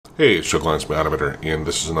Hey, it's Joe Glines, my automator, and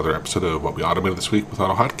this is another episode of what we automated this week with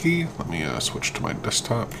AutoHotkey. Let me switch to my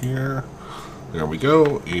desktop here. There we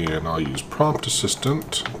go, and I'll use Prompt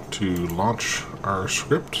Assistant to launch our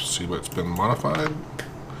script, see what's been modified.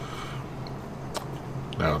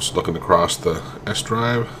 Now it's looking across the S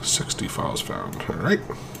drive, 60 files found. Alright,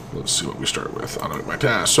 let's see what we start with. Automate my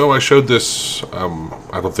task. So I showed this,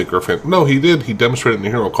 I don't think Irfan, no, he did. He demonstrated in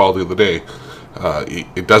the hero call the other day.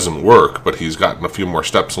 It doesn't work, but he's gotten a few more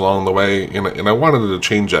steps along the way, and I wanted to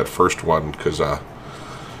change that first one because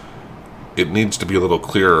it needs to be a little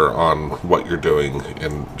clearer on what you're doing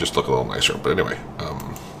and just look a little nicer. But anyway,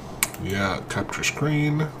 yeah, capture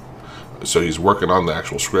screen. So he's working on the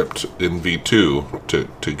actual script in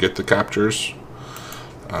V2 to get the captures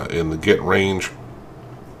in the get range.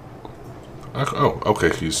 Oh,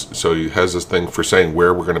 okay. So he has this thing for saying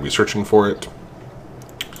where we're going to be searching for it.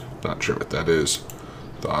 Not sure what that is.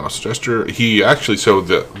 The auto suggester. He actually, so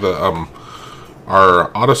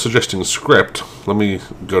our auto suggesting script. Let me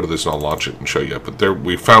go to this and I'll launch it and show you. But there,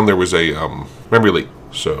 we found there was a memory leak.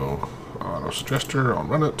 So auto suggester. I'll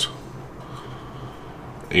run it,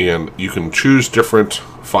 and you can choose different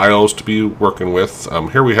files to be working with.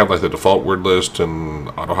 Here we have like the default word list and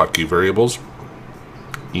AutoHotkey variables,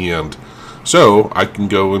 and so I can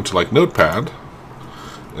go into like Notepad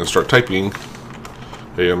and start typing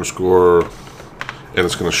A underscore, and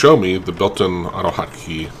it's going to show me the built-in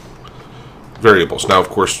AutoHotkey variables. Now, of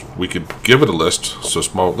course, we could give it a list. So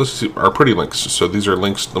small. This is our pretty links. So these are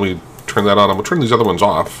links. Let me turn that on. I'm going to turn these other ones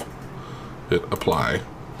off. Hit apply.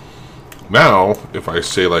 Now, if I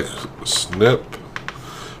say like snip,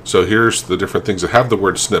 so here's the different things that have the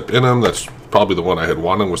word snip in them. That's probably the one I had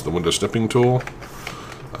wanted, was the window snipping tool.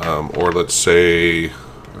 Or let's say,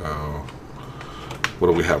 what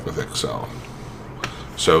do we have with Excel?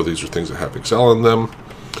 So these are things that have Excel in them.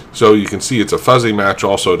 So you can see it's a fuzzy match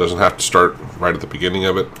also. It doesn't have to start right at the beginning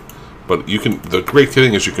of it. But you can, the great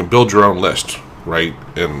thing is you can build your own list, right?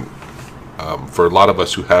 And for a lot of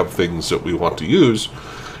us who have things that we want to use,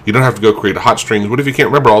 you don't have to go create a hot strings. What if you can't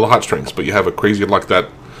remember all the hot strings, but you have a crazy like that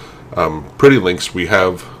pretty links? We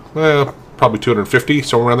have probably 250,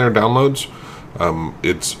 somewhere around there, downloads.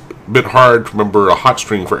 It's a bit hard to remember a hot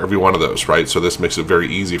string for every one of those, right? So this makes it very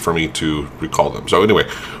easy for me to recall them. So anyway,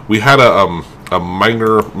 we had a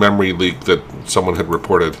minor memory leak that someone had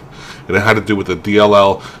reported, and it had to do with the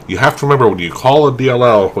DLL. You have to remember, when you call a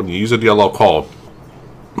DLL, when you use a DLL call,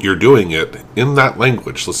 you're doing it in that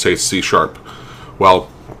language. Let's say it's C#. Well,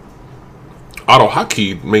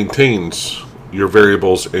 AutoHotkey maintains your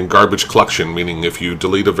variables in garbage collection, meaning if you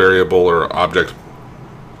delete a variable or object,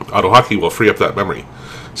 AutoHotkey will free up that memory.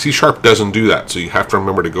 C# doesn't do that, so you have to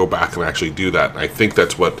remember to go back and actually do that. And I think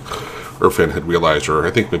that's what Irfan had realized, or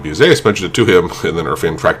I think maybe Isaias mentioned it to him, and then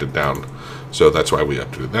Irfan tracked it down. So that's why we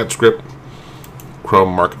updated that script.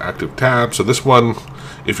 Chrome mark active tab. So this one,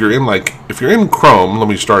 if you're in Chrome, let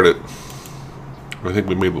me start it. I think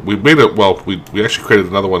we made it. Well, we actually created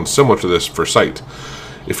another one similar to this for Site.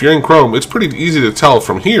 If you're in Chrome, it's pretty easy to tell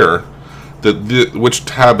from here that which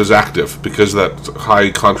tab is active, because of that high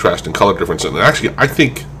contrast and color difference. And actually, I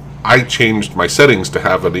think I changed my settings to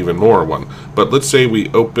have an even more one. But let's say we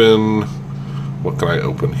open, what can I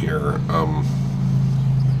open here?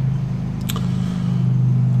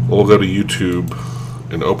 We'll go to YouTube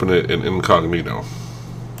and open it in incognito.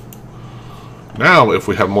 Now, if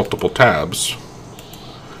we have multiple tabs,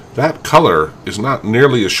 that color is not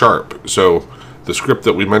nearly as sharp. So the script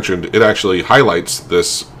that we mentioned, it actually highlights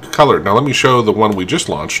this color. Now let me show the one we just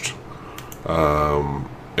launched, and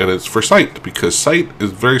it's for Site, because Site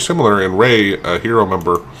is very similar, and Ray, a hero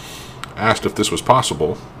member, asked if this was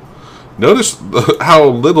possible. Notice how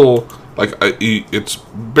little, like it's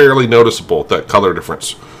barely noticeable, that color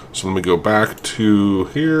difference. So let me go back to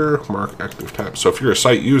here, mark active tab. So if you're a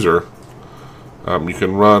Site user, you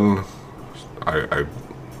can run, I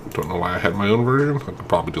don't know why I had my own version. I could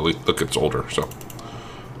probably delete, look, it's older, so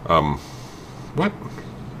what?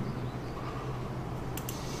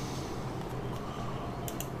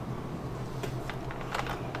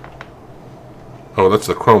 Oh, that's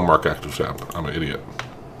the Chrome mark active tab. I'm an idiot.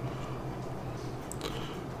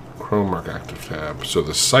 Chrome mark active tab. So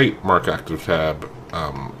the Site mark active tab,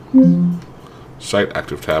 Site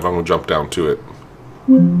active tab, I'm going to jump down to it.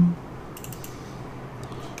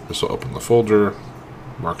 This will open the folder.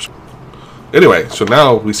 Marks. Anyway, so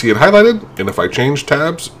now we see it highlighted, and if I change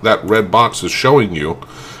tabs, that red box is showing you.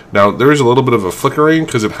 Now, there is a little bit of a flickering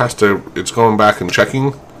because it's going back and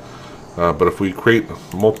checking. But if we create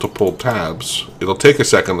multiple tabs, it'll take a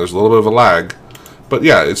second. There's a little bit of a lag, but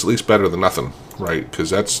yeah, it's at least better than nothing, right?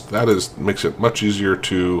 Because that makes it much easier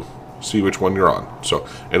to see which one you're on. So,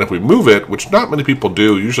 and if we move it, which not many people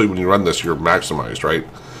do, usually when you run this, you're maximized, right?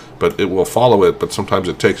 But it will follow it, but sometimes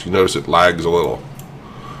it takes, you notice it lags a little,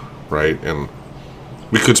 right? And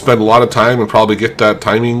we could spend a lot of time and probably get that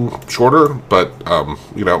timing shorter, but,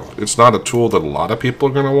 you know, it's not a tool that a lot of people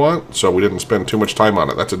are going to want, so we didn't spend too much time on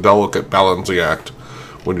it. That's a delicate balancing act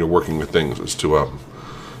when you're working with things, is to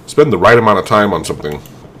spend the right amount of time on something.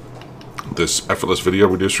 This effortless video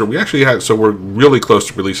reducer, we actually had, so we're really close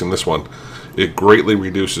to releasing this one. It greatly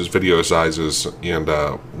reduces video sizes, and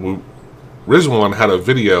Rizwan had a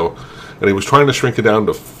video, and he was trying to shrink it down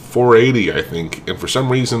to 480, I think, and for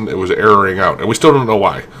some reason it was erroring out, and we still don't know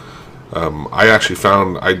why. I actually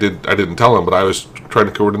found, I didn't tell him, but I was trying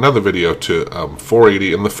to convert another video to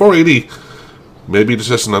 480, and the 480 maybe it's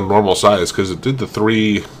just an abnormal size because it did the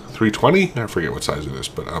 320. I forget what size it is,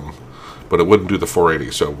 but it wouldn't do the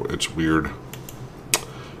 480, so it's weird.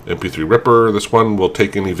 MP3 Ripper. This one will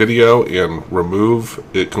take any video and remove.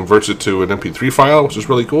 It converts it to an MP3 file, which is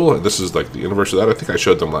really cool. And this is like the inverse of that. I think I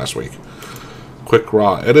showed them last week. Quick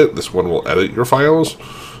Raw Edit. This one will edit your files.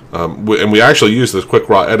 And we actually use this Quick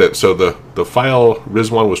Raw Edit. So the file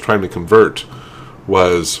Rizwan was trying to convert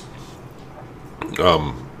was,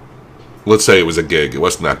 let's say it was a gig. It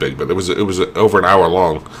wasn't that big, but it was over an hour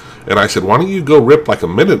long. And I said, why don't you go rip like a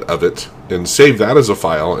minute of it and save that as a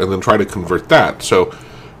file and then try to convert that. So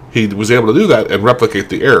he was able to do that and replicate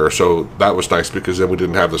the error. So that was nice because then we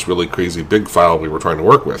didn't have this really crazy big file we were trying to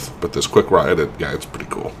work with. But this Quick Raw Edit, yeah, it's pretty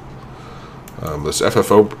cool. This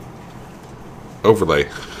FFO overlay,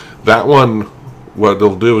 that one, what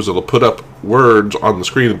it'll do is it'll put up words on the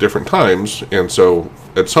screen at different times. And so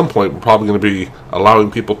at some point, we're probably going to be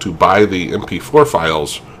allowing people to buy the MP4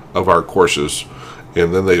 files of our courses.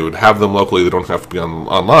 And then they would have them locally. They don't have to be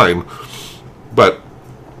online. But,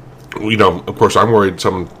 you know, of course, I'm worried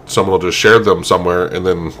someone will just share them somewhere, and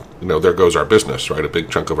then, you know, there goes our business, right? A big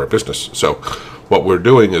chunk of our business. So what we're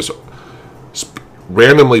doing is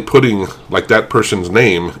randomly putting, like, that person's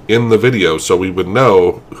name in the video so we would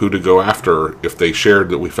know who to go after if they shared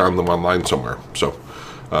that we found them online somewhere. So,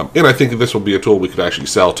 and I think this will be a tool we could actually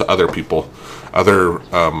sell to other people, other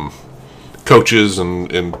coaches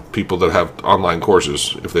and people that have online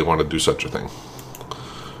courses if they want to do such a thing.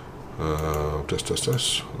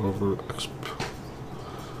 Test. Over.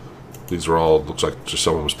 These are all, looks like just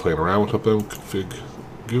someone was playing around with them. Config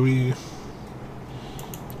GUI.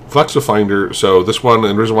 Flexifinder. So this one,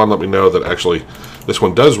 and Rizwan let me know that actually this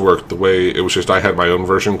one does work the way it was, just I had my own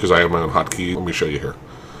version because I have my own hotkey. Let me show you here.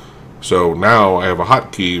 So now I have a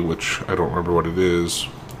hotkey, which I don't remember what it is.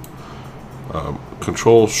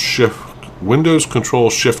 Windows Control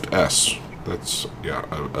Shift S. That's, yeah,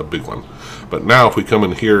 a big one. But now if we come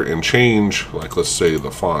in here and change, like, let's say the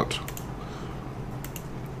font,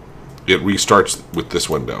 it restarts with this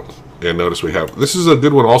window. And notice we have, this is a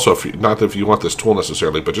good one also, not if you want this tool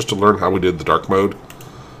necessarily, but just to learn how we did the dark mode.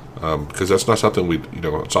 Because that's not something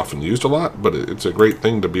it's often used a lot, but it's a great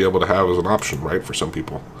thing to be able to have as an option, right, for some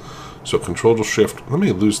people. So Control Shift,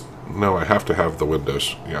 no, I have to have the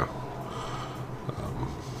Windows, yeah.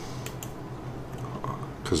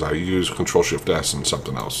 Because I use Control Shift S and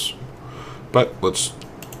something else. But let's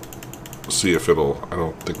see if it'll, I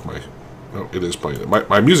don't think no, it is playing it.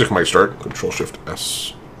 My music might start. Control Shift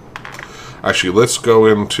S. Actually, let's go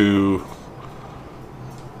into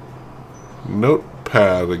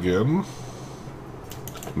Notepad again.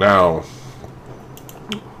 Now,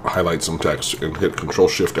 highlight some text and hit Control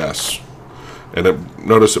Shift S. And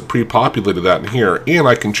notice it pre-populated that in here, and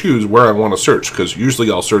I can choose where I want to search, because usually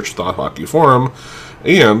I'll search the AutoHotkey forum,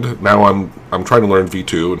 and now I'm trying to learn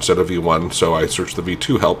V2 instead of V1, so I search the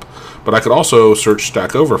V2 help. But I could also search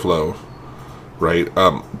Stack Overflow, right,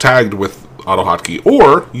 tagged with AutoHotkey,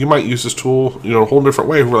 or you might use this tool, a whole different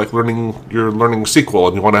way. For like you're learning SQL,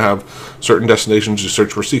 and you want to have certain destinations you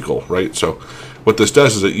search for SQL, right? So what this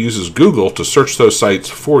does is it uses Google to search those sites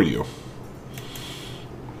for you.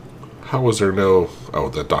 How was there no... Oh,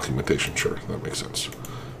 the documentation, sure, that makes sense.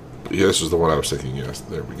 But yeah, this is the one I was thinking, yes,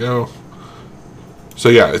 there we go. So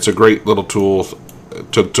yeah, it's a great little tool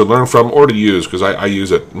to learn from or to use, because I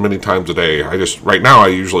use it many times a day. Right now I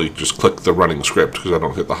usually just click the running script because I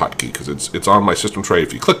don't hit the hotkey, because it's on my system tray.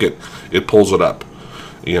 If you click it, it pulls it up.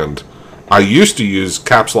 And I used to use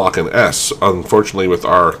caps lock and S. Unfortunately, with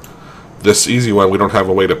this easy one, we don't have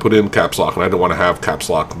a way to put in caps lock, and I don't want to have caps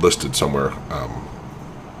lock listed somewhere.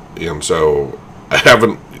 And so I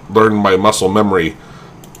haven't learned my muscle memory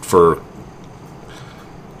for,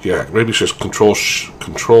 yeah, maybe it's just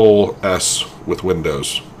Control S with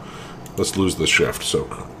Windows. Let's lose the shift. So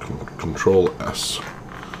Control S.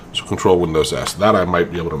 So Control Windows S. That I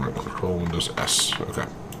might be able to remember. Control Windows S. Okay.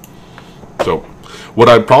 So what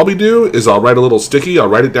I'd probably do is I'll write a little sticky, I'll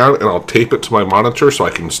write it down, and I'll tape it to my monitor so I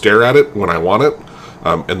can stare at it when I want it.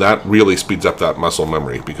 And that really speeds up that muscle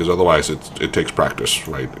memory, because otherwise it takes practice,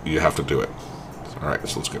 right? You have to do it. All right,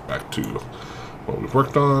 so let's get back to what we've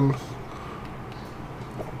worked on.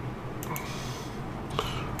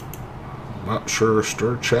 Not sure,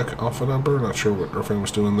 stir check alpha number. Not sure what Irfan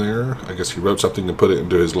was doing there. I guess he wrote something and put it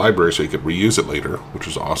into his library so he could reuse it later, which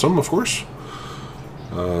is awesome, of course.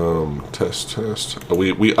 Test.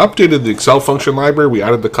 We updated the Excel function library. We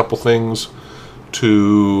added a couple things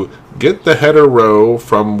to get the header row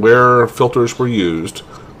from where filters were used.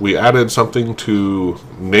 We added something to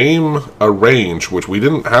name a range, which we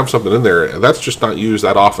didn't have something in there, and that's just not used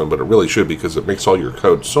that often, but it really should, because it makes all your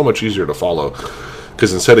code so much easier to follow.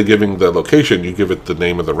 Because instead of giving the location, you give it the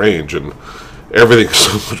name of the range, and everything is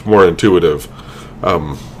so much more intuitive.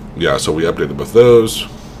 Yeah, so we updated with those.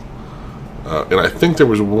 And I think there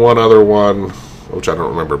was one other one, which I don't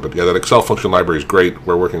remember, but yeah, that Excel function library is great.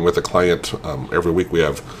 We're working with a client. Every week we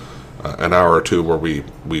have an hour or two where we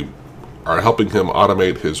are helping him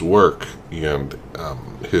automate his work, and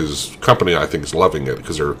his company, I think, is loving it,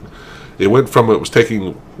 because it went from, it was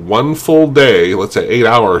taking one full day, let's say 8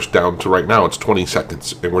 hours, down to right now it's 20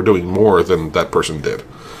 seconds, and we're doing more than that person did.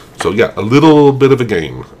 So yeah, a little bit of a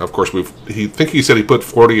gain. Of course, he said he put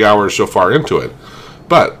 40 hours so far into it,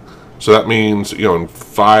 but so that means, you know, in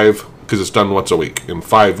 5, because it's done once a week, in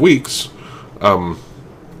 5 weeks,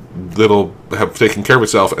 it'll have taken care of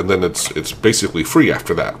itself, and then it's basically free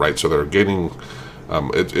after that, right? So they're gaining.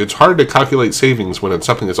 It's hard to calculate savings when it's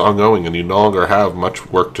something that's ongoing and you no longer have much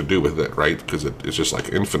work to do with it, right? Because it's just like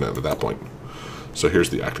infinite at that point. So here's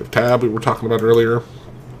the active tab we were talking about earlier.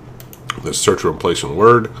 The search or replace in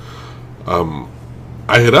Word. I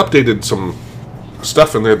had updated some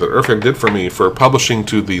stuff in there that Irfan did for me for publishing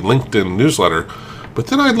to the LinkedIn newsletter, but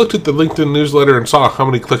then I looked at the LinkedIn newsletter and saw how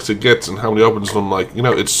many clicks it gets and how many opens, and I'm like, you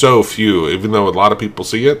know, it's so few, even though a lot of people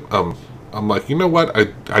see it. I'm like, you know what,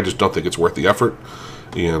 I just don't think it's worth the effort.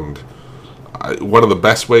 And one of the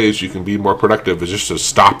best ways you can be more productive is just to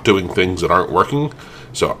stop doing things that aren't working.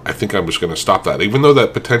 So I think I'm just going to stop that, even though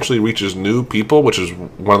that potentially reaches new people, which is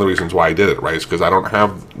one of the reasons why I did it, right? It's because I don't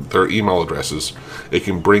have their email addresses. It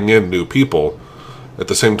can bring in new people. At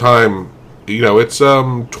the same time, you know, it's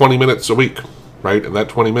 20 minutes a week, right? And that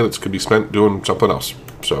 20 minutes could be spent doing something else.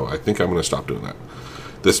 So I think I'm going to stop doing that.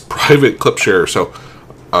 This private clip share. So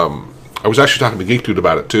I was actually talking to Geek Dude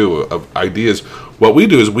about it too, of ideas. What we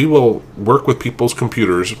do is we will work with people's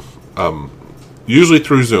computers, usually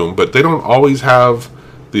through Zoom, but they don't always have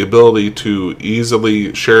the ability to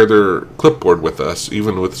easily share their clipboard with us.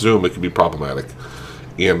 Even with Zoom, it can be problematic.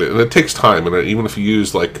 And it takes time, and even if you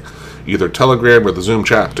use like either Telegram or the Zoom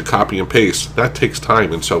chat to copy and paste, that takes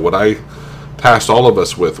time. And so what I tasked all of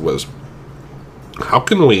us with was, how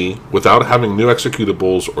can we, without having new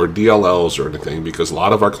executables or DLLs or anything, because a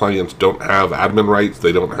lot of our clients don't have admin rights,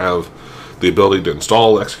 they don't have the ability to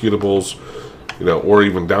install executables, you know, or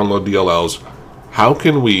even download DLLs. How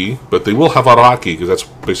can we, but they will have AutoHotkey, because that's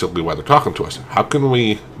basically why they're talking to us. How can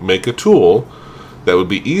we make a tool that would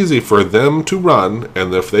be easy for them to run,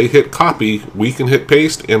 and if they hit copy, we can hit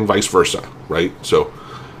paste, and vice versa, right? So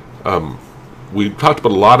we talked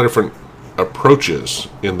about a lot of different approaches,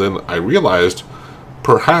 and then I realized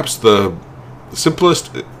perhaps the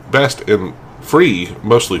simplest, best, and free,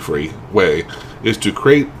 mostly free, way is to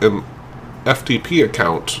create an FTP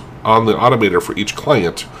account on the Automator for each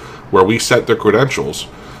client, where we set their credentials,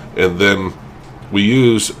 and then we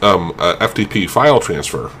use a FTP file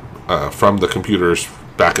transfer from the computers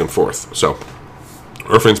back and forth. So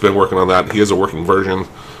Irfan's been working on that. He has a working version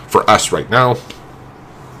for us right now.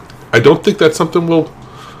 I don't think that's something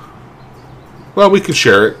well, we could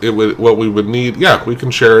share it. What we would need, yeah, we can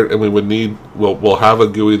share it, and we would need, we'll have a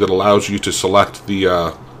GUI that allows you to select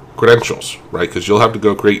the credentials, right? Because you'll have to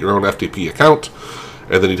go create your own FTP account,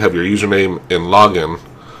 and then you'd have your username and login,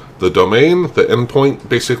 the domain, the endpoint,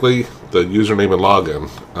 basically the username and login,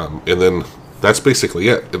 and then that's basically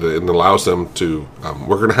it. It allows them to,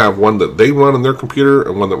 we're going to have one that they run on their computer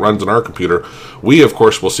and one that runs on our computer. We, of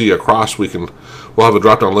course, will see across, we'll have a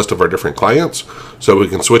drop-down list of our different clients, so we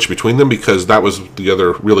can switch between them, because that was the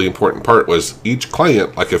other really important part, was each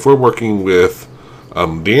client, like if we're working with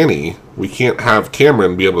Danny, we can't have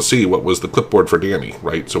Cameron be able to see what was the clipboard for Danny,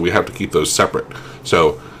 right? So we have to keep those separate.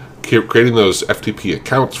 So creating those FTP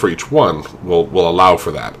accounts for each one will allow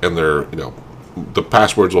for that, and they're, you know, the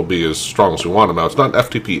passwords will be as strong as we want them. Now, it's not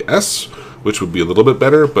FTPS, which would be a little bit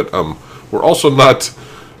better, but we're also not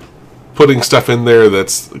putting stuff in there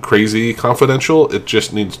that's crazy confidential. It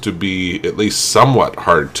just needs to be at least somewhat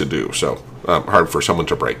hard to do. So hard for someone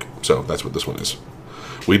to break. So that's what this one is.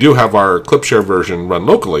 We do have our clip share version run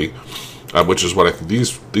locally, which is what I think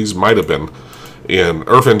these might have been. And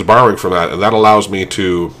Irfan's borrowing from that, and that allows me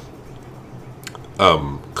to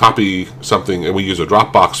copy something, and we use a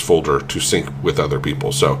Dropbox folder to sync with other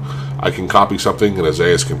people. So I can copy something, and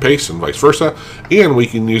Isaias can paste, and vice versa, and we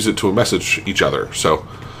can use it to message each other. So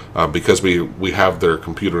because we have their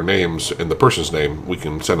computer names and the person's name, we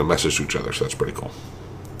can send a message to each other. So that's pretty cool.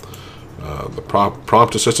 The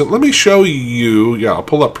prompt assistant. Let me show you. Yeah, I'll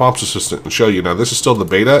pull up prompt assistant and show you. Now this is still the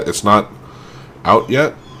beta. It's not out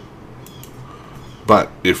yet.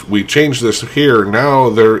 But if we change this here, now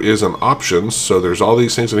there is an options. So there's all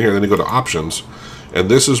these things in here. Then you go to options, and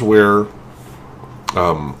this is where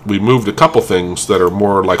we moved a couple things that are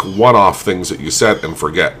more like one-off things that you set and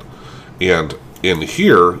forget. And in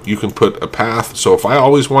here, you can put a path. So if I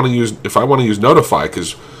want to use notify,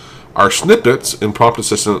 because our snippets in Prompt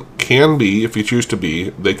Assistant can be, if you choose to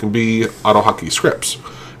be, they can be AutoHotkey scripts.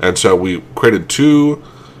 And so we created two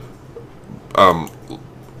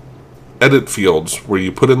edit fields where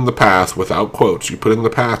you put in the path without quotes. You put in the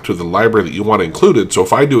path to the library that you want included. So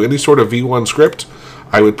if I do any sort of V1 script,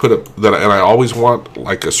 I would put that, and I always want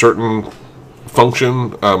like a certain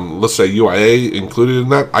function, let's say UIA included in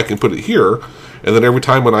that, I can put it here. And then every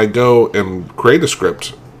time when I go and create a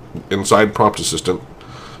script inside Prompt Assistant,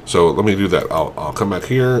 so let me do that. I'll come back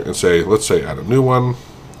here and say, let's say add a new one.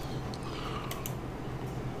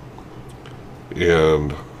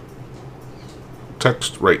 And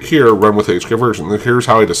text right here, run with HK version. Here's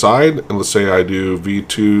how I decide. And let's say I do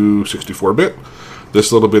V2 64-bit.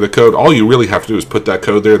 This little bit of code, all you really have to do is put that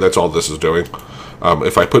code there. That's all this is doing.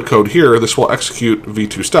 If I put code here, this will execute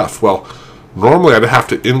V2 stuff. Well, normally I'd have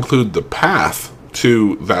to include the path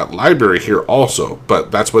to that library here also,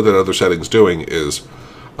 but that's what that other setting's doing, is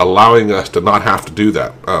allowing us to not have to do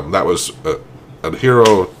that. That was a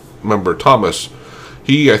hero member, Thomas.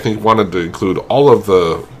 He, I think, wanted to include all of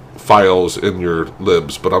the files in your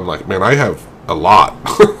libs, but I'm like, man, I have a lot.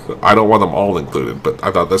 I don't want them all included, but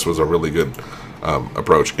I thought this was a really good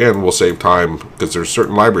approach, and will save time because there's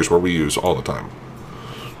certain libraries where we use all the time.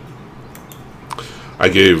 I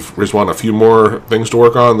gave Rizwan a few more things to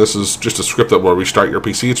work on. This is just a script that will restart your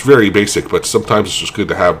PC. It's very basic, but sometimes it's just good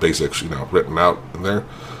to have basics, written out in there.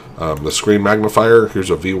 The screen magnifier, here's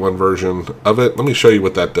a V1 version of it. Let me show you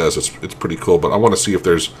what that does. It's pretty cool, but I want to see if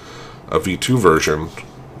there's a V2 version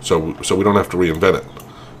so we don't have to reinvent it.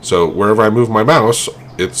 So wherever I move my mouse,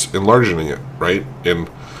 it's enlarging it, right? And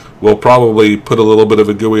we'll probably put a little bit of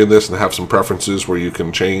a GUI in this and have some preferences where you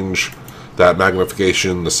can change that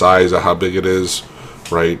magnification, the size of how big it is,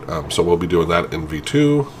 right? So we'll be doing that in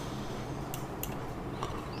V2.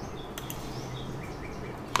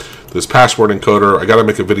 This password encoder, I gotta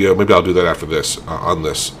make a video, maybe I'll do that after this, on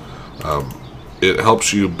this. It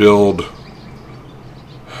helps you build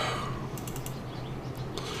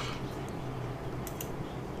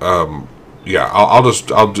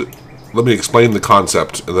let me explain the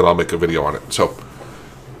concept and then I'll make a video on it. So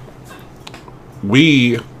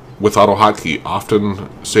we, with AutoHotkey, often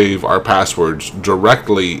save our passwords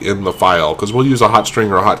directly in the file, because we'll use a hot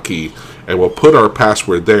string or a hotkey and we'll put our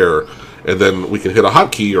password there, and then we can hit a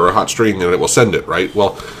hotkey or a hot string and it will send it, right?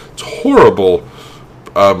 Well, it's horrible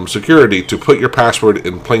security to put your password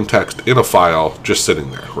in plain text in a file just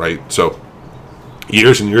sitting there, right? So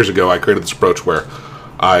years and years ago, I created this approach where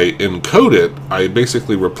I encode it. I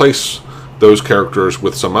basically replace those characters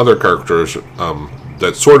with some other characters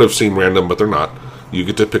that sort of seem random, but they're not. You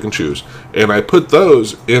get to pick and choose. And I put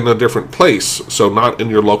those in a different place, so not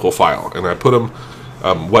in your local file. And I put them,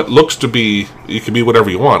 what looks to be, you can be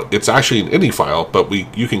whatever you want. It's actually in any file, but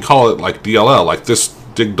you can call it like DLL, like this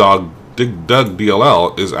digdug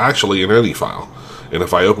DLL is actually in any file. And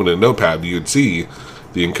if I open a notepad, you'd see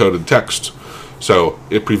the encoded text. So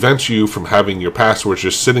it prevents you from having your passwords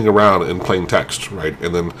just sitting around in plain text, right?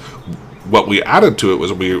 And then what we added to it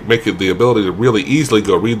was we make it the ability to really easily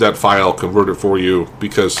go read that file, convert it for you,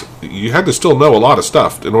 because you had to still know a lot of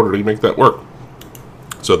stuff in order to make that work.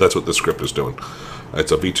 So that's what this script is doing.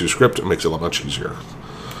 It's a V2 script. It makes it a lot much easier.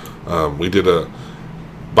 We did a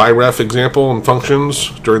ByRef example and functions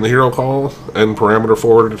during the hero call, and parameter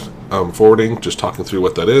forwarding, just talking through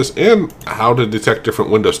what that is, and how to detect different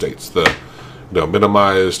window states. The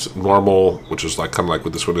minimized, normal, which is like kind of like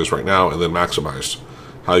what this one is right now, and then maximized,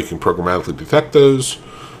 how you can programmatically detect those.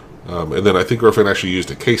 And then I think Irfan actually used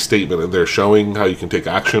a case statement in there showing how you can take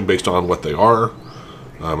action based on what they are.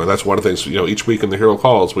 And that's one of the things, each week in the hero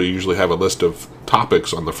calls, we usually have a list of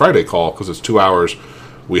topics on the Friday call, because it's 2 hours.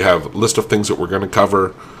 We have a list of things that we're going to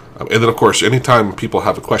cover. And then, of course, anytime people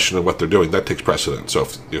have a question of what they're doing, that takes precedence. So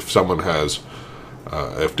if someone has,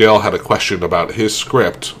 if Dale had a question about his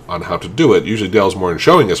script on how to do it, usually Dale's more in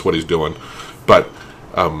showing us what he's doing. But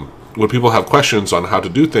when people have questions on how to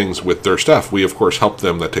do things with their stuff, we, of course, help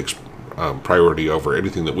them. That takes priority over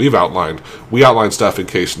anything that we've outlined. We outline stuff in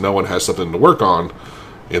case no one has something to work on,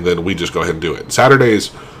 and then we just go ahead and do it.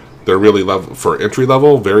 Saturdays, they're really level for entry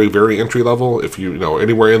level, very, very entry level, if you know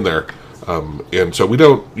anywhere in there. And so we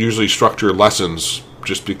don't usually structure lessons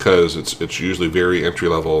just because it's usually very entry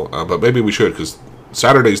level, but maybe we should, because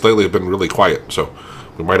Saturdays lately have been really quiet, so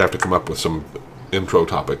we might have to come up with some intro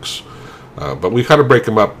topics. But we kind of break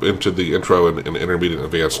them up into the intro and intermediate and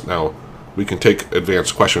advanced. Now, we can take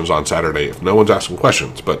advanced questions on Saturday if no one's asking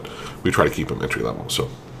questions, but we try to keep them entry level. So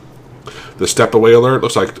the step away alert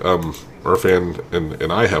looks like Irfan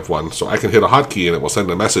and I have one, so I can hit a hotkey and it will send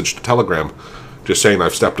a message to Telegram just saying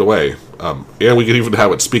I've stepped away. And we can even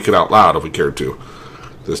have it speak it out loud if we cared to.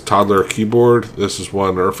 This toddler keyboard, this is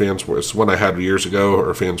one Irfan's, it's one I had years ago.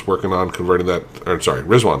 Irfan's working on converting that, or sorry,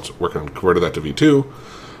 Rizwan's working on converting that to V2.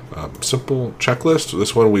 Simple checklist.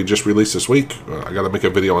 This one we just released this week. I got to make a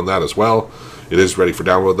video on that as well. It is ready for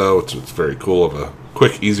download though. It's very cool of a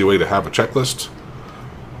quick, easy way to have a checklist.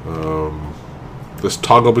 This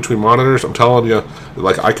toggle between monitors, I'm telling you,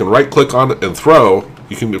 like I can right click on it and throw.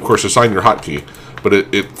 You can of course assign your hotkey, but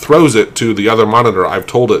it throws it to the other monitor I've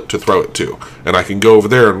told it to throw it to, and I can go over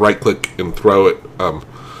there and right click and throw it.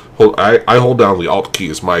 I hold down the Alt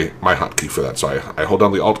key as my hotkey for that. So I hold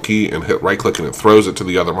down the Alt key and hit right click and it throws it to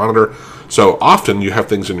the other monitor. So often you have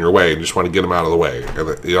things in your way and you just want to get them out of the way.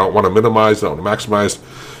 And you don't want to minimize, don't want to maximize.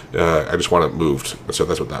 I just want it moved. So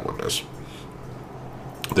that's what that one does.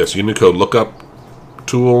 This Unicode lookup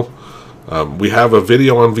tool. We have a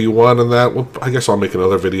video on V1 and that. Well, I guess I'll make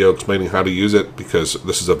another video explaining how to use it because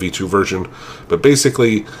this is a V2 version. But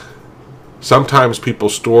basically, sometimes people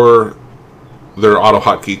store their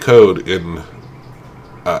AutoHotkey code in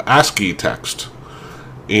ASCII text,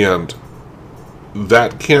 and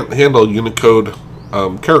that can't handle Unicode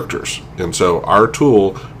characters. And so our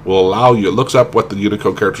tool will allow you, it looks up what the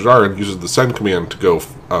Unicode characters are and uses the send command to go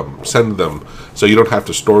send them, so you don't have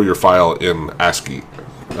to store your file in ASCII,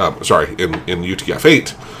 in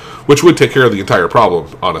UTF-8, which would take care of the entire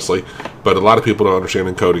problem, honestly. But a lot of people don't understand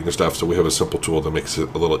encoding and stuff, so we have a simple tool that makes it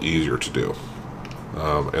a little easier to do.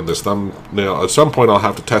 And this thumbnail, at some point I'll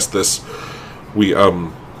have to test this.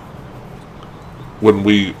 When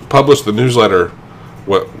we publish the newsletter,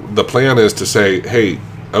 what the plan is to say, hey,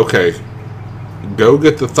 okay, go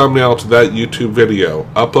get the thumbnail to that YouTube video,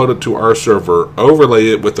 upload it to our server, overlay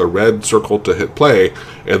it with a red circle to hit play,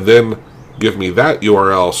 and then give me that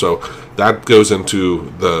URL. So that goes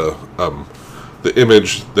into the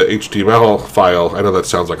image, the HTML file. I know that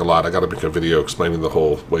sounds like a lot. I got to make a video explaining the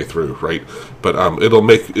whole way through, right? But it'll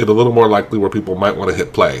make it a little more likely where people might want to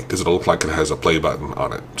hit play because it'll look like it has a play button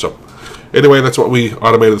on it. So anyway, that's what we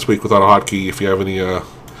automated this week with AutoHotkey. If you have any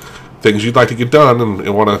things you'd like to get done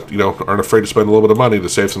and want to, aren't afraid to spend a little bit of money to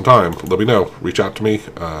save some time, let me know. Reach out to me.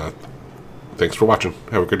 Thanks for watching.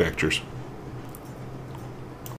 Have a good day. Cheers.